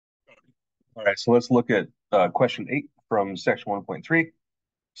All right, so let's look at question 8 from section 1.3.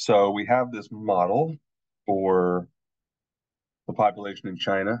 So we have this model for the population in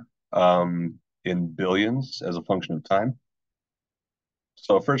China in billions as a function of time.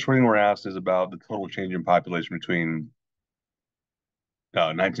 So first thing we're asked is about the total change in population between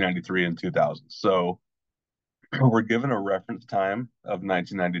 1993 and 2000. So we're given a reference time of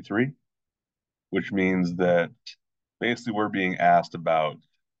 1993, which means that basically we're being asked about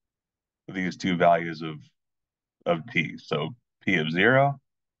these two values of t. So p of 0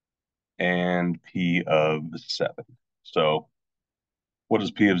 and p of 7. So what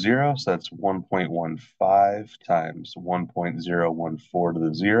is p of 0? So that's 1.15 times 1.014 to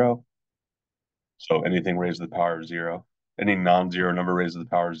the 0. So anything raised to the power of 0. Any non-zero number raised to the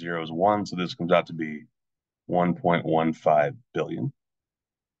power of 0 is 1. So this comes out to be 1.15 billion.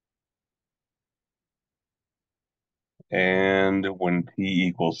 And when p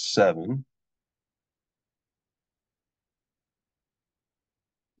equals 7,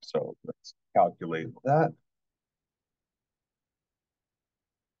 so let's calculate that.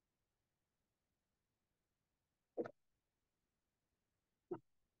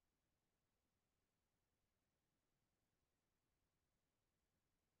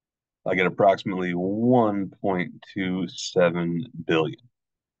 I get approximately 1.27 billion.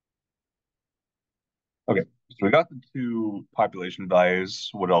 Okay, so we got the two population values.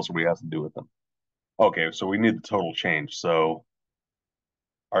 What else do we have to do with them? Okay, so we need the total change. So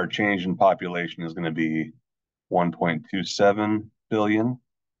our change in population is going to be 1.27 billion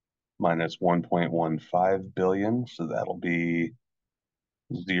minus 1.15 billion. So that'll be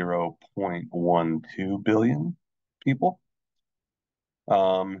 0.12 billion people.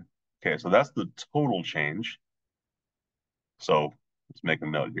 Okay, so that's the total change. So let's make a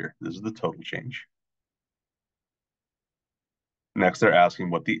note here. This is the total change. Next, they're asking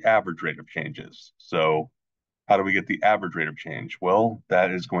what the average rate of change is. So how do we get the average rate of change? Well,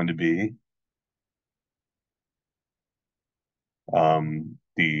 that is going to be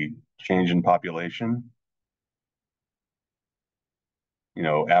the change in population,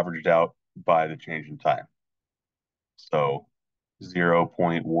 averaged out by the change in time. So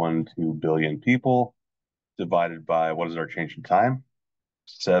 0.12 billion people divided by what is our change in time?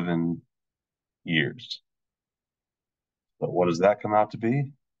 7 years. So what does that come out to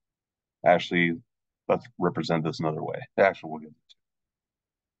be? Actually, let's represent this another way. Actually, we'll get it.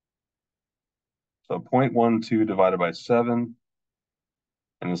 So 0.12 divided by 7.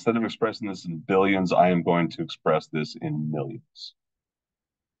 And instead of expressing this in billions, I am going to express this in millions,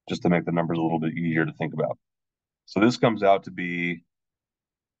 just to make the numbers a little bit easier to think about. So this comes out to be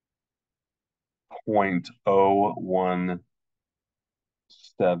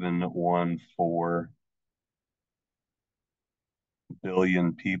 0.01714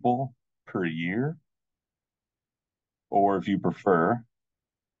 billion people per year, or if you prefer,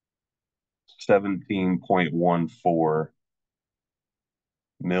 17.14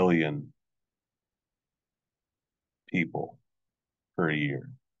 million people per year.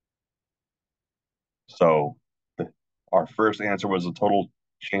 So our first answer was a total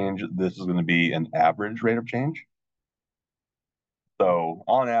change. This is going to be an average rate of change. So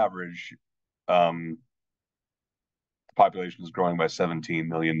on average, the population is growing by 17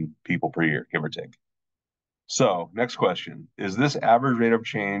 million people per year, give or take. So next question, is this average rate of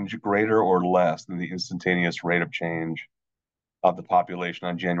change greater or less than the instantaneous rate of change of the population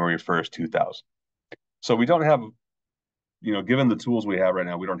on January 1st, 2000? So we don't have, given the tools we have right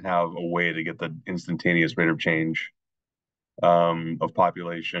now, we don't have a way to get the instantaneous rate of change of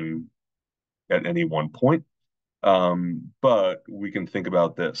population at any one point. But we can think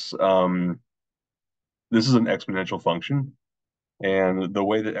about this. This is an exponential function, and the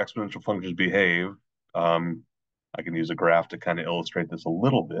way that exponential functions behave, I can use a graph to kind of illustrate this a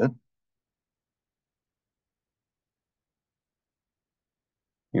little bit.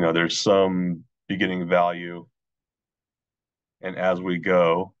 There's some beginning value, and as we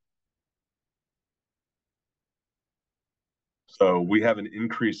go, so we have an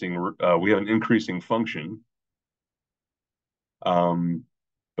increasing function.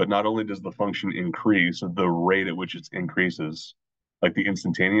 But not only does the function increase, the rate at which it increases, like the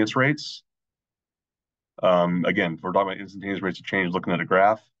instantaneous rates. Again, if we're talking about instantaneous rates of change, looking at a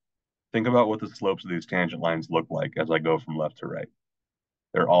graph, think about what the slopes of these tangent lines look like as I go from left to right.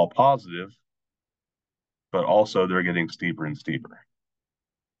 They're all positive, but also they're getting steeper and steeper,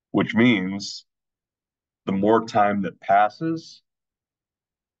 which means the more time that passes,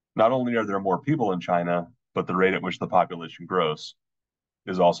 not only are there more people in China, but the rate at which the population grows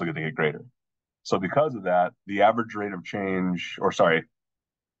is also going to get greater. So because of that, the average rate of change, or sorry,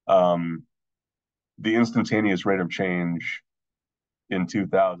 the instantaneous rate of change in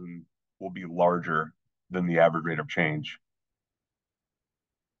 2000 will be larger than the average rate of change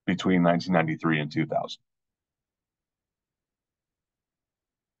between 1993 and 2000.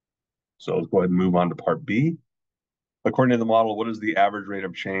 So let's go ahead and move on to part B. According to the model, what is the average rate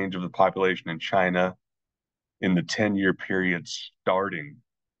of change of the population in China in the 10-year period starting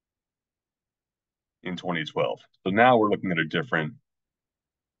in 2012? So now we're looking at a different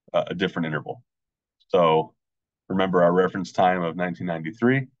interval. So remember our reference time of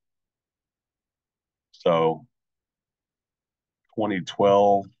 1993. So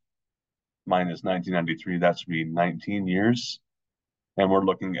 2012 minus 1993, that should be 19 years. And we're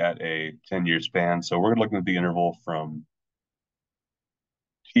looking at a 10-year span. So we're looking at the interval from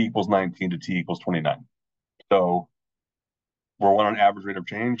t equals 19 to t equals 29. So we're one on average rate of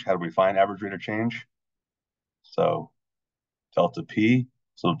change. How do we find average rate of change? So delta P,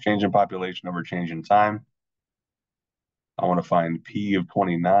 so change in population over change in time. I want to find P of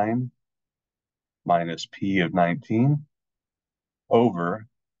 29 minus P of 19 over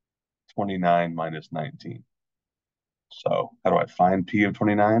 29 minus 19. So how do I find P of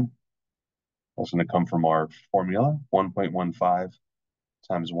 29? That's going to come from our formula, 1.15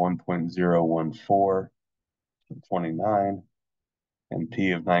 times 1.014 to the 29, and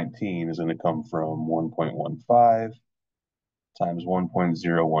P of 19 is going to come from 1.15 times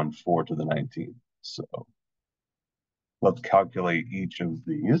 1.014 to the 19. So let's calculate each of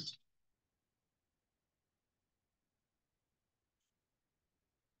these.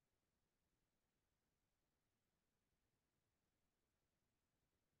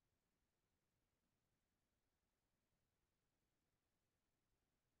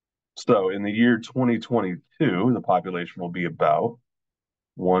 So in the year 2022, the population will be about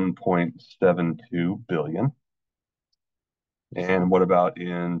 1.72 billion. And what about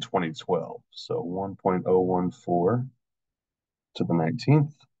in 2012? So 1.014 to the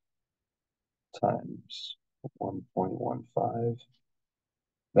 19th times 1.15.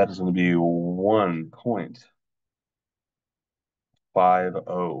 That is going to be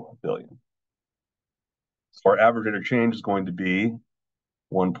 1.50 billion. So our average interchange is going to be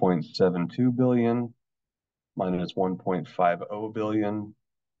 1.72 billion minus 1.50 billion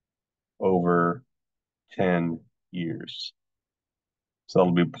over 10 years. So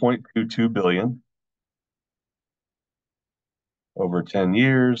that'll be 0.22 billion over 10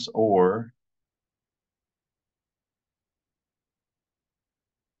 years, or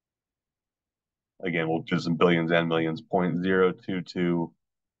again, we'll choose some billions and millions, 0.022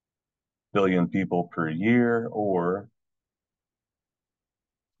 billion people per year, or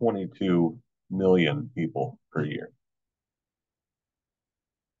 22 million people per year.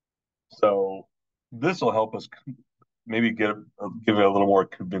 So this will help us maybe give it a little more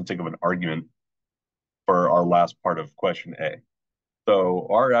convincing of an argument for our last part of question A. So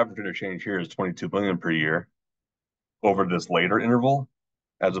our average interchange here is 22 billion per year over this later interval,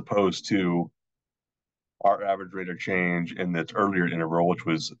 as opposed to our average rate of change in this earlier interval, which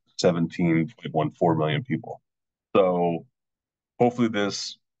was 17.14 million people. So hopefully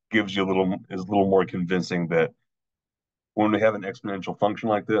this gives you is a little more convincing that when we have an exponential function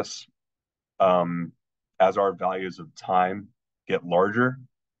like this, as our values of time get larger,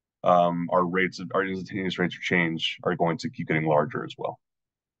 our instantaneous rates of change are going to keep getting larger as well.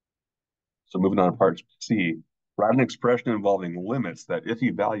 So moving on to part C, write an expression involving limits that, if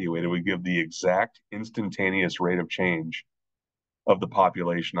evaluated, would give the exact instantaneous rate of change of the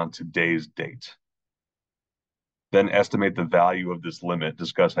population on today's date. Then estimate the value of this limit.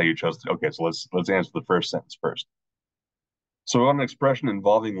 Discuss how you chose. Okay, so let's answer the first sentence first. So we want an expression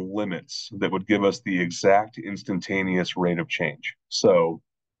involving limits that would give us the exact instantaneous rate of change. So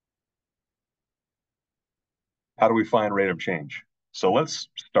how do we find rate of change? So let's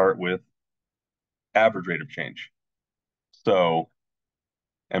start with average rate of change. So,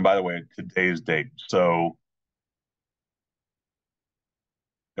 and by the way, today's date. So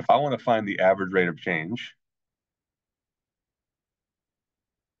if I want to find the average rate of change,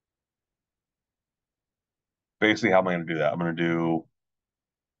 basically how am I going to do that? I'm going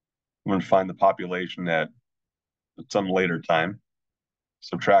to find the population at some later time,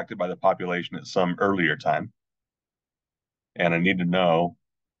 subtracted by the population at some earlier time. And I need to know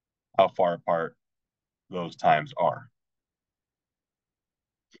how far apart those times are.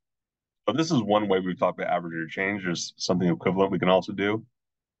 So this is one way we've talked about average rate of change. There's something equivalent we can also do.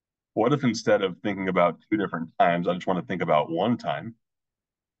 What if instead of thinking about two different times, I just want to think about one time?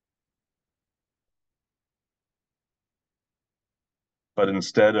 But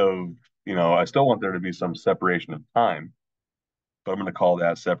instead of, I still want there to be some separation of time, but I'm going to call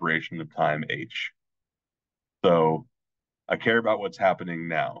that separation of time h. So I care about what's happening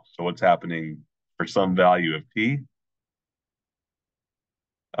now. So what's happening for some value of t.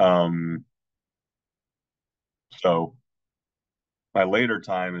 Um, so my later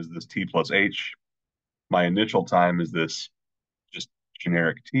time is this t plus h. My initial time is this just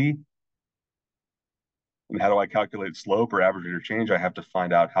generic t. And how do I calculate slope or average rate of change? I have to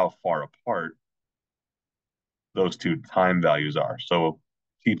find out how far apart those two time values are. So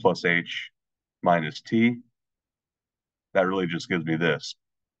t plus h minus t, that really just gives me this.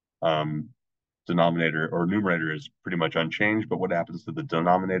 Denominator or numerator is pretty much unchanged, but what happens to the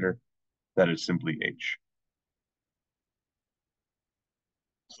denominator? That is simply h.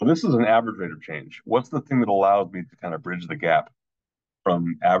 So this is an average rate of change. What's the thing that allows me to kind of bridge the gap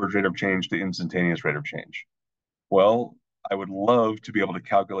from average rate of change to instantaneous rate of change? Well, I would love to be able to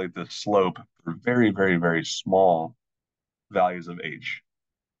calculate the slope for very, very, very small values of h.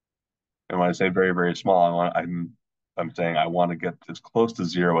 And when I say very, very small, I'm saying I want to get as close to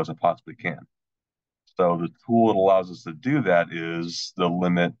zero as I possibly can. So the tool that allows us to do that is the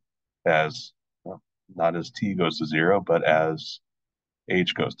limit as, well, not as t goes to zero, but as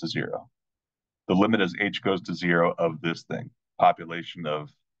h goes to zero. The limit as h goes to zero of this thing, population of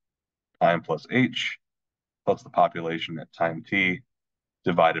time plus h plus the population at time t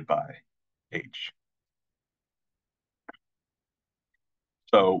divided by h.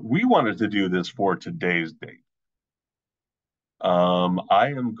 So we wanted to do this for today's date. I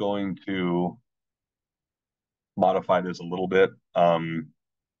am going to modify this a little bit.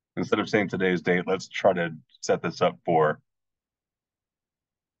 Instead of saying today's date, let's try to set this up for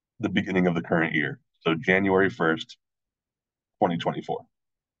the beginning of the current year. So January 1st, 2024.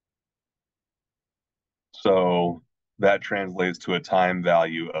 So that translates to a time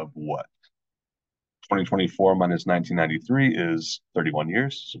value of what? 2024 minus 1993 is 31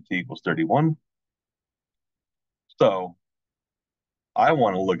 years, so t equals 31. So I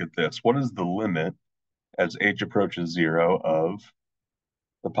want to look at this. What is the limit as h approaches zero of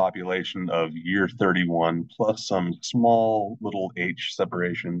the population of year 31 plus some small little h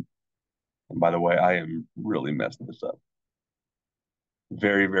separation? And by the way, I am really messing this up.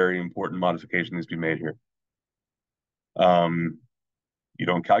 Very, very important modification needs to be made here. You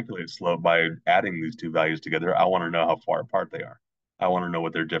don't calculate slope by adding these two values together. I want to know how far apart they are. I want to know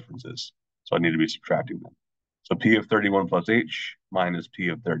what their difference is. So I need to be subtracting them. So P of 31 plus H minus P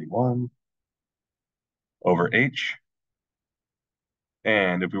of 31 over H.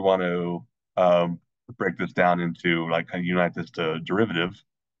 And if we want to break this down into like kind of unite this to derivative,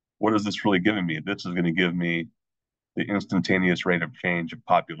 what is this really giving me? This is going to give me the instantaneous rate of change of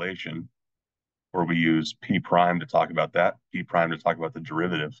population, where we use P prime to talk about that, P prime to talk about the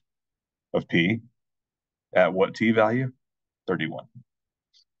derivative of P at what T value? 31.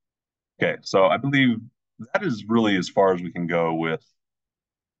 Okay, so I believe that is really as far as we can go with,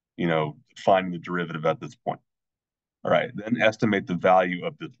 finding the derivative at this point. All right, then estimate the value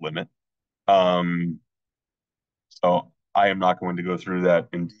of this limit. So I am not going to go through that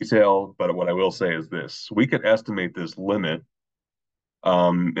in detail, but what I will say is this. We could estimate this limit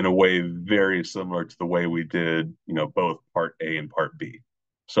in a way very similar to the way we did, both part A and part B.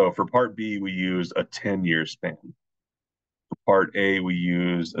 So for part B, we used a 10-year span. For part A, we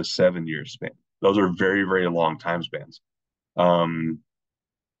used a 7-year span. Those are very, very long time spans.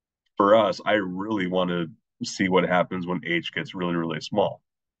 For us, I really want to see what happens when H gets really, really small.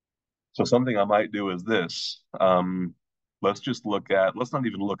 So something I might do is this. Let's not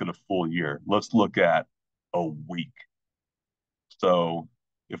even look at a full year. Let's look at a week. So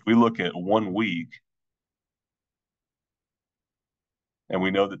if we look at 1 week, and we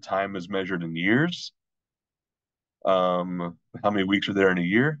know that time is measured in years, how many weeks are there in a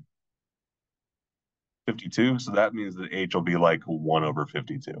year? 52. So that means that H will be like 1 over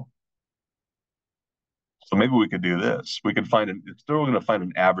 52. So maybe we could do this. We could it's still going to find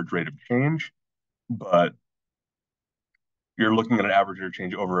an average rate of change, but you're looking at an average rate of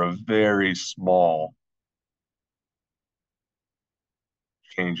change over a very small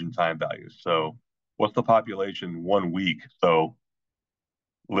change in time values. So what's the population 1 week? So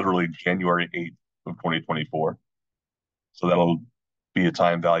literally January 8th of 2024. So that'll be a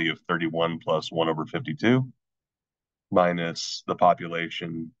time value of 31 plus 1 over 52 minus the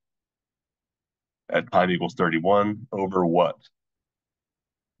population at time equals 31 over what?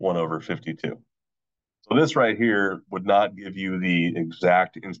 1 over 52. So this right here would not give you the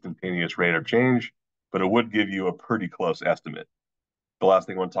exact instantaneous rate of change, but it would give you a pretty close estimate. The last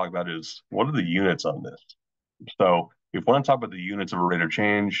thing I want to talk about is what are the units on this? So if we want to talk about the units of a rate of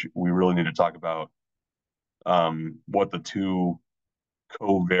change, we really need to talk about what the two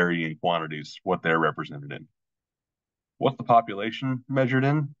covariant quantities, what they're represented in. What's the population measured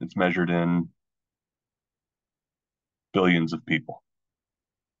in? It's measured in billions of people.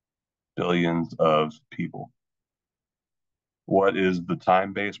 Billions of people. What is the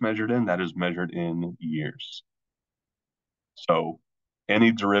time base measured in? That is measured in years. So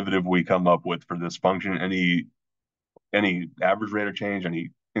any derivative we come up with for this function, any average rate of change,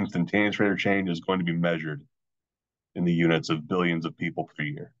 any instantaneous rate of change is going to be measured in the units of billions of people per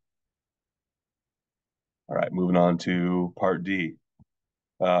year. All right, moving on to part D.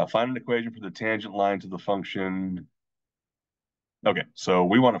 Find an equation for the tangent line to the function. Okay, so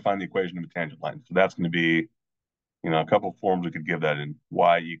we want to find the equation of a tangent line. So that's going to be, a couple of forms we could give that in.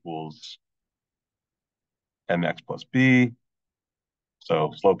 Y equals mx plus b.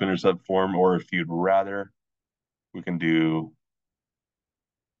 So slope-intercept form, or if you'd rather, we can do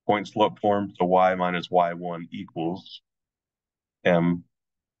point slope form. So y minus y1 equals m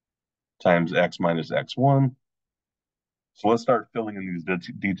times x minus x1. So let's start filling in these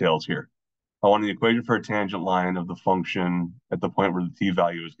details here. I want the equation for a tangent line of the function at the point where the t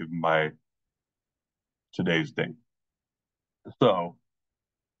value is given by today's date. So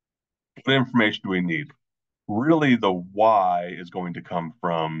what information do we need? Really, the y is going to come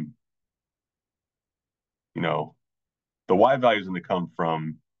from, the y value is going to come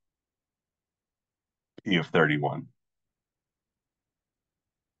from p of 31.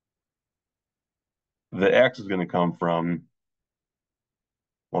 The x is going to come from,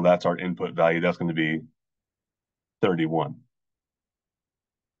 well, that's our input value. That's going to be 31.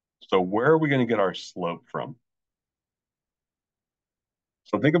 So where are we going to get our slope from?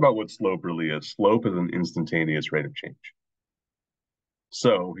 So think about what slope really is. Slope is an instantaneous rate of change.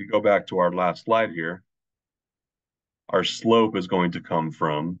 So we go back to our last slide here. Our slope is going to come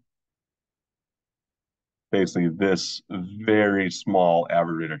from basically this very small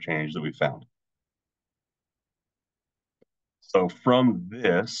average rate of change that we found. So from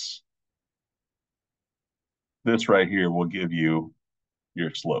this right here will give you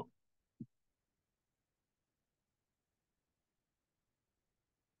your slope.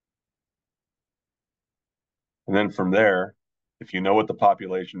 And then from there, if you know what the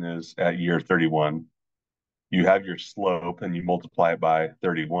population is at year 31, you have your slope and you multiply it by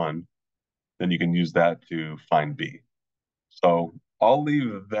 31, then you can use that to find B. So I'll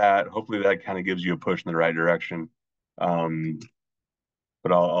leave that. Hopefully that kind of gives you a push in the right direction.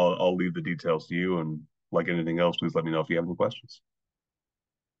 But I'll leave the details to you. And like anything else, please let me know if you have any questions.